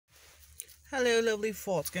Hello, lovely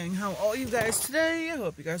Fault Gang. How are you guys today? I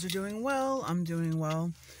hope you guys are doing well. I'm doing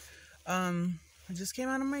well. I just came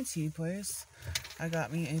out of my tea place. I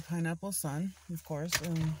got me a pineapple sun, of course,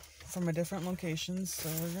 from a different location. So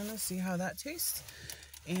we're gonna see how that tastes.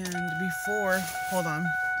 And before, hold on.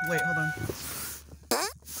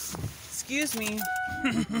 Excuse me.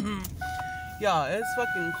 Y'all, it's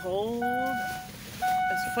fucking cold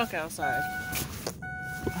as fuck outside.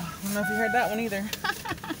 I don't know if you heard that one either.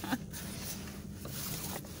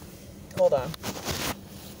 Hold on.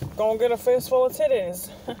 Gonna get a face full of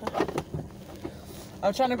titties.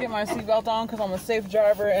 I'm trying to get my seatbelt on because I'm a safe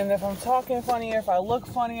driver, and if I'm talking funny or if I look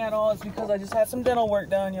funny at all, it's because I just had some dental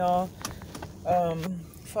work done, y'all.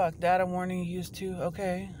 Fuck, data warning used to.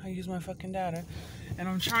 Okay, I use my fucking data. And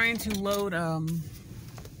I'm trying to load,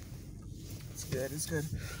 it's good.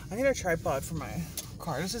 I need a tripod for my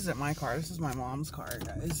car. This isn't my car, this is my mom's car,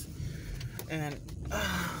 guys. And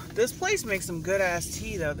this place makes some good ass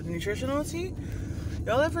tea though, the nutritional tea.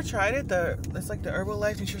 Y'all ever tried it? It's like the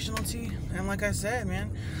Herbalife nutritional tea. And like I said,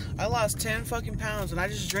 man, I lost 10 fucking pounds and I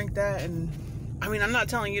just drink that. And I mean, I'm not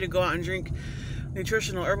telling you to go out and drink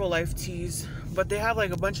nutritional Herbalife teas, but they have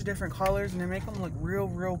like a bunch of different colors and they make them look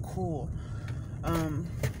real cool. I'm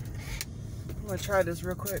gonna try this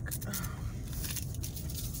real quick.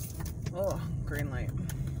 Oh, green light.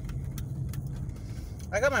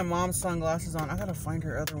 I got my mom's sunglasses on. I gotta find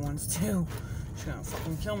her other ones too. She's gonna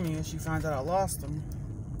fucking kill me if she finds out I lost them.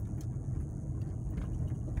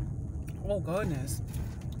 Oh goodness.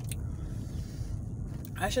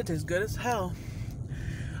 That shit tastes good as hell.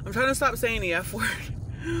 I'm trying to stop saying the F word.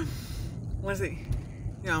 Let's see.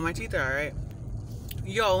 Yeah, my teeth are alright.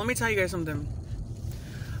 Yo, let me tell you guys something.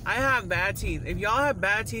 I have bad teeth. If y'all have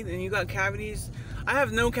bad teeth and you got cavities, I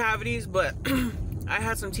have no cavities, but I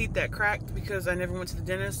had some teeth that cracked because I never went to the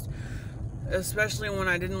dentist, especially when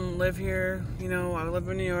I didn't live here. You know, I lived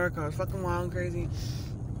in New York. I was fucking wild and crazy,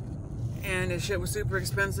 and this shit was super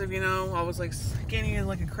expensive. You know, I was like skinny as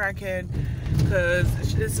like a crackhead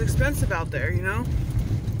because it's expensive out there. You know,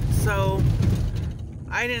 so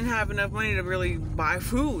I didn't have enough money to really buy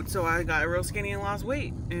food, so I got real skinny and lost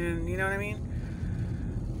weight. And you know what I mean?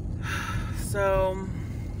 So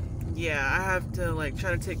yeah, I have to like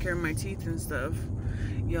try to take care of my teeth and stuff.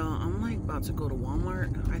 Y'all, I'm like about to go to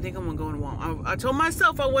Walmart. I think I'm gonna go to Walmart. I told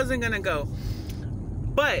myself I wasn't gonna go,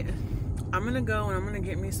 but I'm gonna go and I'm gonna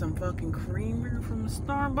get me some fucking creamer from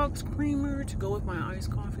Starbucks creamer to go with my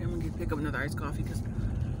iced coffee. I'm gonna pick up another iced coffee because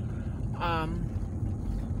I'll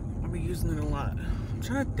be using it a lot. I'm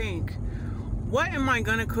trying to think, what am I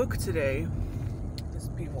gonna cook today? There's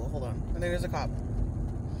people, hold on. I think there's a cop.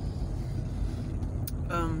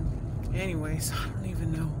 Anyways, I don't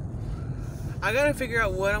even know. I gotta figure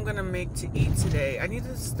out what I'm gonna make to eat today. I need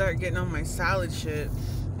to start getting on my salad shit.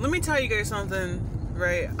 Let me tell you guys something,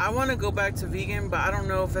 right? I want to go back to vegan, but I don't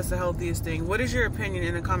know if that's the healthiest thing. What is your opinion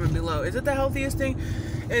in the comment below? Is it the healthiest thing?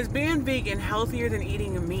 Is being vegan healthier than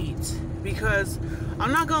eating a meat? Because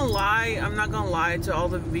I'm not gonna lie to all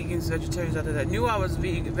the vegans, vegetarians out there that knew I was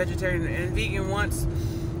vegetarian and vegan once.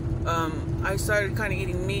 I started kind of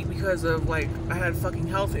eating meat because of like I had fucking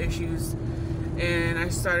health issues, and I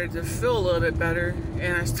started to feel a little bit better,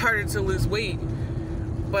 and I started to lose weight.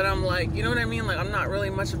 But I'm like, you know what I mean? Like, I'm not really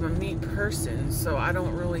much of a meat person, so I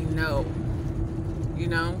don't really know, you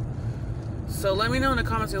know? So let me know in the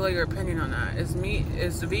comments below your opinion on that. Is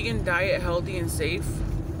the vegan diet healthy and safe?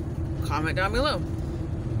 Comment down below.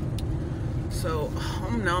 So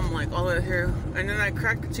now I'm like all out here, and then I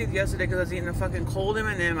cracked the tooth yesterday because I was eating a fucking cold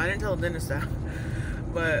M&M. I didn't tell the dentist that,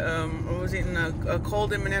 but I was eating a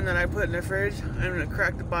cold M&M that I put in the fridge, and I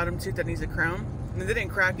cracked the bottom tooth that needs a crown. And it didn't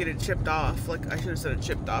crack it chipped off. Like, I should have said it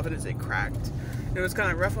chipped off. It didn't say cracked. It was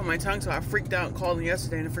kind of rough on my tongue, so I freaked out and called them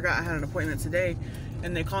yesterday, and I forgot I had an appointment today.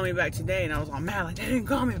 And they called me back today, and I was all mad, like, they didn't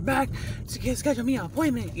call me back to schedule me an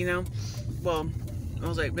appointment, you know? Well, I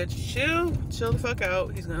was like, bitch, chill the fuck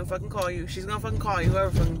out. He's gonna fucking call you. She's gonna fucking call you. Whoever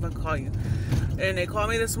fucking call you. And they called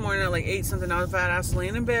me this morning at like 8 something. I was fat ass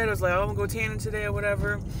laying in bed. I was like, oh, I'm gonna go tanning today or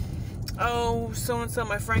whatever. Oh, so-and-so,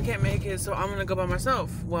 my friend can't make it, so I'm gonna go by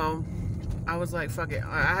myself. Well, I was like, fuck it.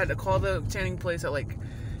 I had to call the tanning place at like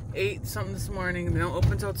 8 something this morning. They don't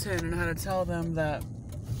open until 10, and I had to tell them that,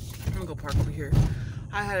 I'm gonna go park over here.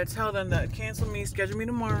 I had to tell them that cancel me, schedule me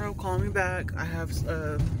tomorrow, call me back. I have,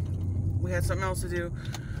 we had something else to do.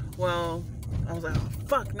 Well, I was like, oh,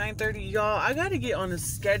 fuck, 9:30, y'all. I gotta get on a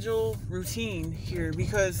schedule routine here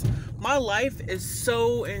because my life is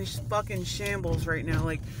so in fucking shambles right now.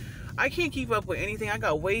 Like, I can't keep up with anything. I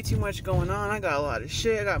got way too much going on. I got a lot of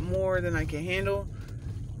shit. I got more than I can handle.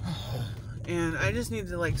 And I just need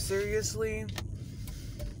to, like, seriously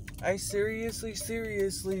I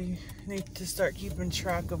seriously need to start keeping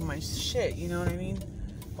track of my shit, you know what I mean?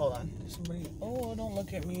 Hold on. Somebody, oh, don't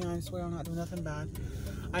look at me. I swear I'm not doing nothing bad.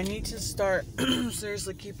 I need to start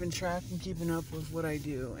seriously keeping track and keeping up with what I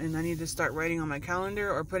do. And I need to start writing on my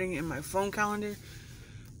calendar or putting it in my phone calendar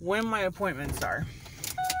when my appointments are.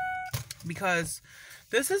 Because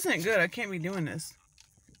this isn't good. I can't be doing this.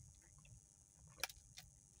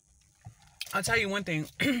 I'll tell you one thing.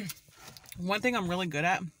 One thing I'm really good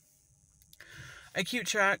at. I keep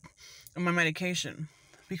track of my medication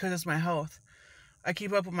because it's my health. I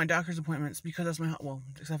keep up with my doctor's appointments because that's my health. Well,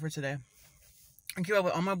 except for today. I keep up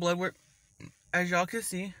with all my blood work. As y'all can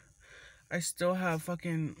see, I still have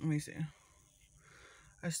fucking, let me see.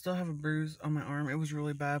 I still have a bruise on my arm. It was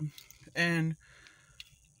really bad. And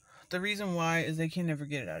the reason why is they can never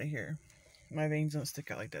get it out of here. My veins don't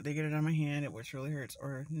stick out like that. They get it on my hand, which really hurts.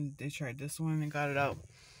 Or they tried this one and got it out.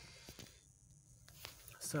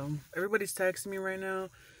 So, everybody's texting me right now.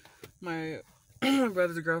 My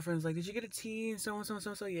brother's girlfriend's like, did you get a tea? And so,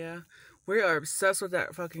 yeah. We are obsessed with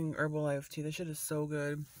that fucking Herbalife tea. That shit is so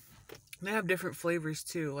good. They have different flavors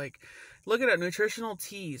too. Like, look at it, nutritional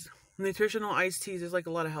teas. Nutritional iced teas. There's like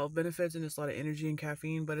a lot of health benefits and it's a lot of energy and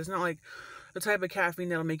caffeine. But it's not like the type of caffeine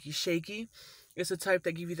that'll make you shaky. It's the type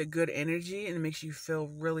that give you the good energy and it makes you feel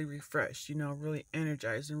really refreshed. You know, really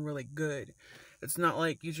energized and really good. It's not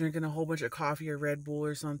like you're drinking a whole bunch of coffee or Red Bull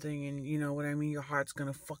or something and you know what I mean, your heart's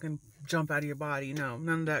gonna fucking jump out of your body. No,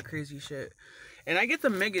 none of that crazy shit. And I get the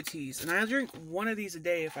mega teas and I drink one of these a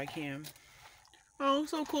day if I can. Oh,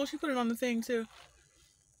 so cool. She put it on the thing too.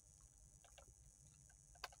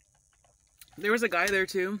 There was a guy there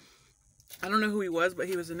too. I don't know who he was, but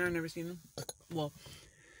he was in there. I've never seen him. Well,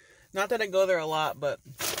 not that I go there a lot, but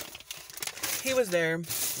he was there and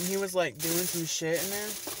he was like doing some shit in there.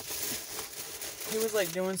 He was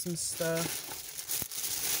like doing some stuff.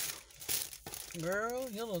 Girl,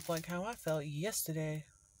 you look like how I felt yesterday.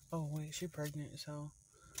 Oh wait, she pregnant as hell.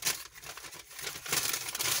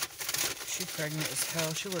 She pregnant as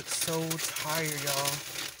hell. She looks so tired, y'all.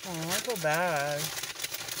 Oh, I feel bad.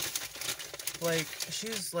 Like,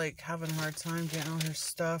 she's like having a hard time getting all her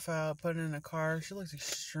stuff out, putting it in a car. She looks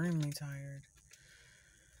extremely tired.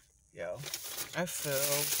 Yo, I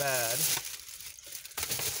feel bad.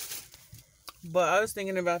 But I was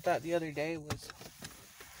thinking about that the other day was,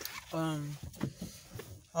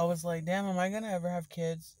 I was like, damn, am I gonna ever have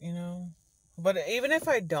kids, you know? But even if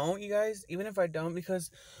I don't, you guys, even if I don't,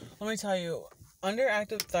 because let me tell you,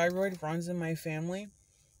 underactive thyroid runs in my family.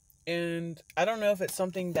 And I don't know if it's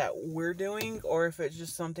something that we're doing or if it's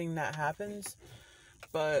just something that happens.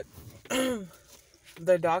 But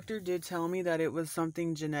the doctor did tell me that it was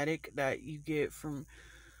something genetic that you get from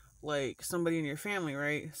like somebody in your family,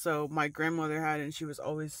 right? So my grandmother had it and she was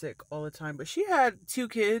always sick all the time. But she had 2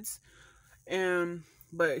 kids,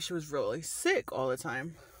 but she was really sick all the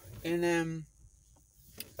time. And then,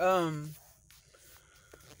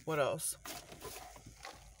 what else?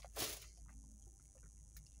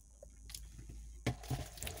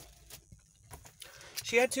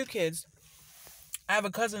 She had 2 kids. I have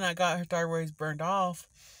a cousin that got her thyroids burned off.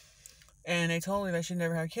 And they told her that she'd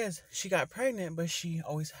never have kids. She got pregnant, but she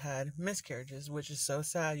always had miscarriages, which is so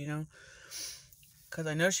sad, you know. Because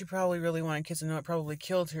I know she probably really wanted kids. I know it probably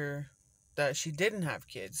killed her that she didn't have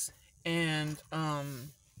kids. And,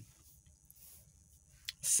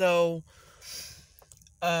 so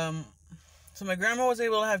my grandma was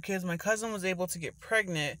able to have kids. My cousin was able to get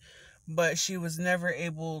pregnant, but she was never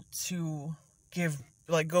able to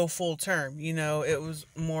go full term, you know. It was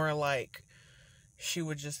more like she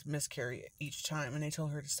would just miscarry each time, and they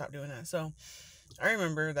told her to stop doing that. So I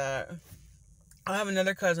remember that. I have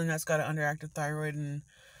another cousin that's got an underactive thyroid, and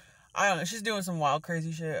I don't know, she's doing some wild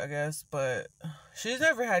crazy shit, I guess, but she's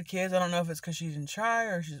never had kids. I don't know if it's because she didn't try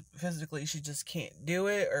or she just can't do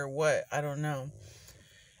it or what. I don't know.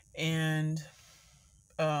 And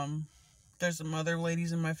there's some other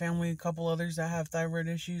ladies in my family, a couple others that have thyroid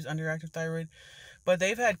issues, underactive thyroid, but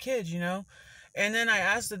they've had kids, you know. And then I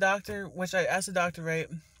asked the doctor, right,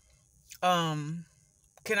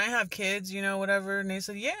 can I have kids, you know, whatever? And they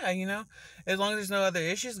said, yeah, you know, as long as there's no other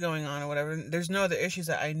issues going on or whatever. There's no other issues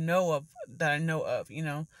that I know of, you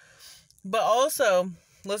know. But also,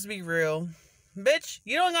 let's be real. Bitch,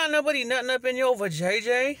 you don't got nobody nutting up in your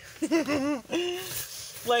vajayjay.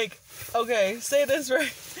 Like, okay, say this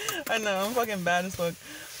right. I know, I'm fucking bad as fuck.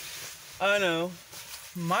 I know.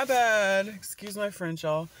 My bad. Excuse my French,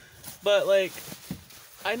 y'all. But, like,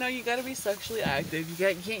 I know you gotta be sexually active. You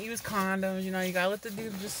can't use condoms, you know. You gotta let the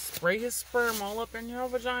dude just spray his sperm all up in your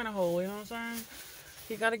vagina hole, you know what I'm saying?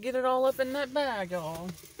 You gotta get it all up in that bag, y'all.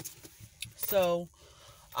 So,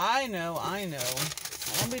 I know. I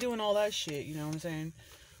don't be doing all that shit, you know what I'm saying?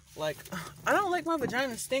 Like, I don't like my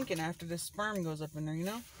vagina stinking after the sperm goes up in there, you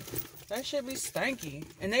know? That shit be stanky.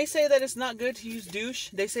 And they say that it's not good to use douche.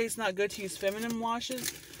 They say it's not good to use feminine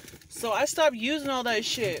washes. So I stopped using all that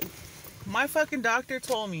shit. My fucking doctor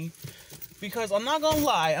told me, because I'm not gonna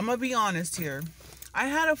lie, I'm gonna be honest here. I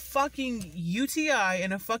had a fucking UTI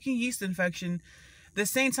and a fucking yeast infection the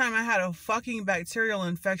same time I had a fucking bacterial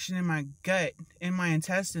infection in my gut, in my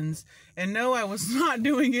intestines. And no, I was not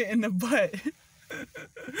doing it in the butt.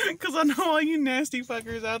 Because I know all you nasty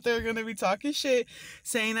fuckers out there are going to be talking shit,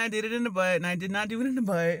 saying I did it in the butt, and I did not do it in the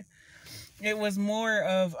butt. It was more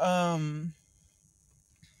of,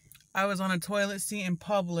 I was on a toilet seat in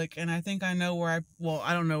public, and I think I know where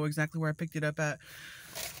I don't know exactly where I picked it up at.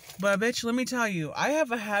 But bitch, let me tell you, I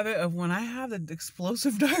have a habit of when I have the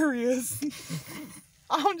explosive diarrheas,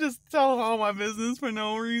 I'll just tell all my business for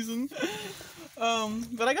no reason.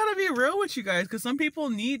 But I gotta be real with you guys, because some people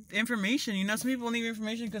need information, you know. Some people need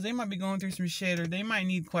information because they might be going through some shit, or they might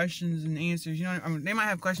need questions and answers, you know. I mean, they might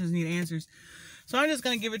have questions and need answers. So I'm just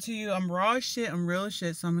gonna give it to you. I'm raw as shit, I'm real as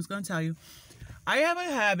shit, so I'm just gonna tell you. I have a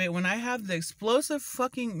habit when I have the explosive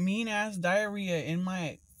fucking mean ass diarrhea in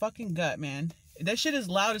my fucking gut, man. That shit is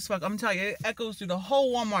loud as fuck. I'm telling you, it echoes through the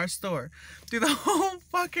whole Walmart store. Through the whole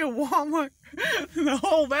fucking Walmart. The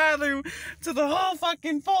whole bathroom. To the whole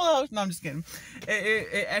fucking full house. No, I'm just kidding.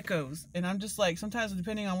 It echoes. And I'm just like, sometimes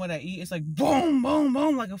depending on what I eat, it's like boom, boom,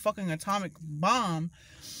 boom. Like a fucking atomic bomb.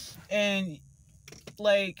 And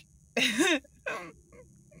like...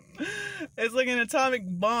 it's like an atomic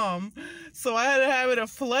bomb. So I had a habit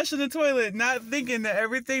of flushing the toilet, not thinking that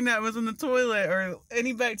everything that was in the toilet or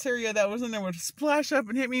any bacteria that was in there would splash up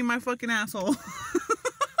and hit me in my fucking asshole.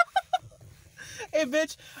 Hey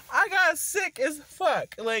bitch, I got sick as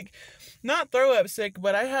fuck. Like, not throw up sick,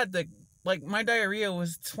 but I had my diarrhea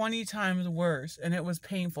was 20 times worse, and it was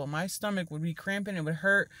painful. My stomach would be cramping, it would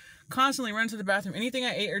hurt, constantly run to the bathroom. Anything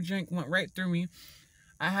I ate or drank went right through me.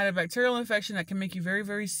 I had a bacterial infection that can make you very,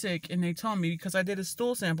 very sick, and they told me, because I did a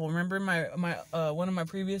stool sample. Remember my one of my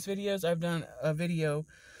previous videos? I've done a video,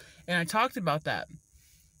 and I talked about that.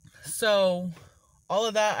 So, all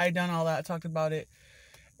of that, I talked about it,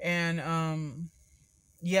 and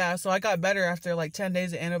yeah. So I got better after like 10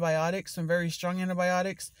 days of antibiotics, some very strong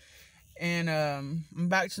antibiotics, and I'm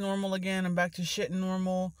back to normal again. I'm back to shitting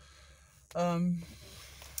normal,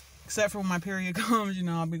 except for when my period comes. You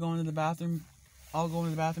know, I'll be going to the bathroom. I'll go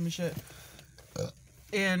in the bathroom and shit.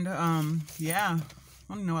 And, yeah. I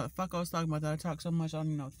don't even know what the fuck I was talking about. That I talk so much, I don't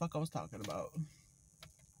even know what the fuck I was talking about.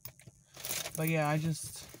 But yeah,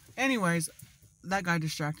 anyways, that guy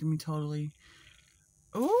distracted me totally.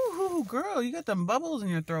 Ooh, girl, you got them bubbles in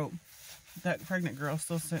your throat. That pregnant girl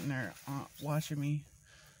still sitting there watching me.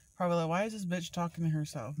 Probably like, why is this bitch talking to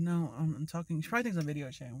herself? No, I'm talking. She probably thinks I'm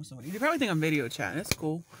video chatting with somebody. They probably think I'm video chatting. It's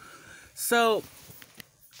cool. So,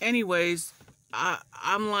 anyways,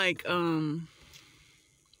 I'm like, I don't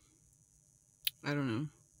know.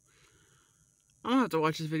 I'm gonna have to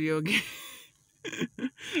watch this video again.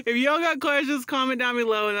 If y'all got questions, comment down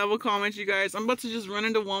below and I will comment you guys. I'm about to just run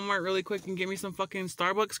into Walmart really quick and get me some fucking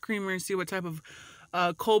Starbucks creamer and see what type of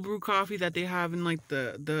cold brew coffee that they have in like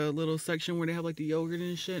the little section where they have like the yogurt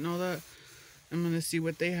and shit and all that. I'm gonna see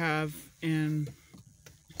what they have and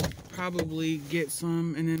probably get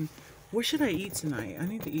some. And then what should I eat tonight? I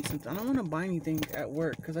need to eat something. I don't want to buy anything at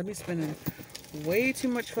work because I'd be spending way too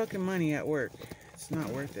much fucking money at work. It's not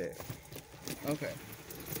worth it. Okay.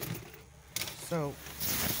 So,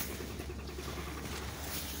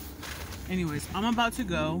 anyways, I'm about to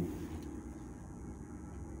go.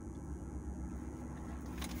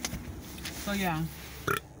 So yeah,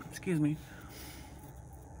 excuse me.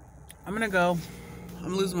 I'm gonna go.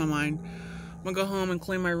 I'm losing my mind. I'm gonna go home and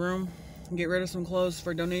clean my room and get rid of some clothes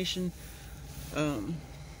for donation.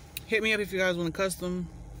 Hit me up if you guys want a custom.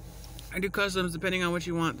 I do customs depending on what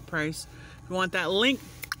you want, the price. If you want that link,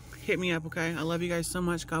 hit me up, okay? I love you guys so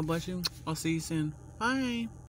much. God bless you. I'll see you soon. Bye.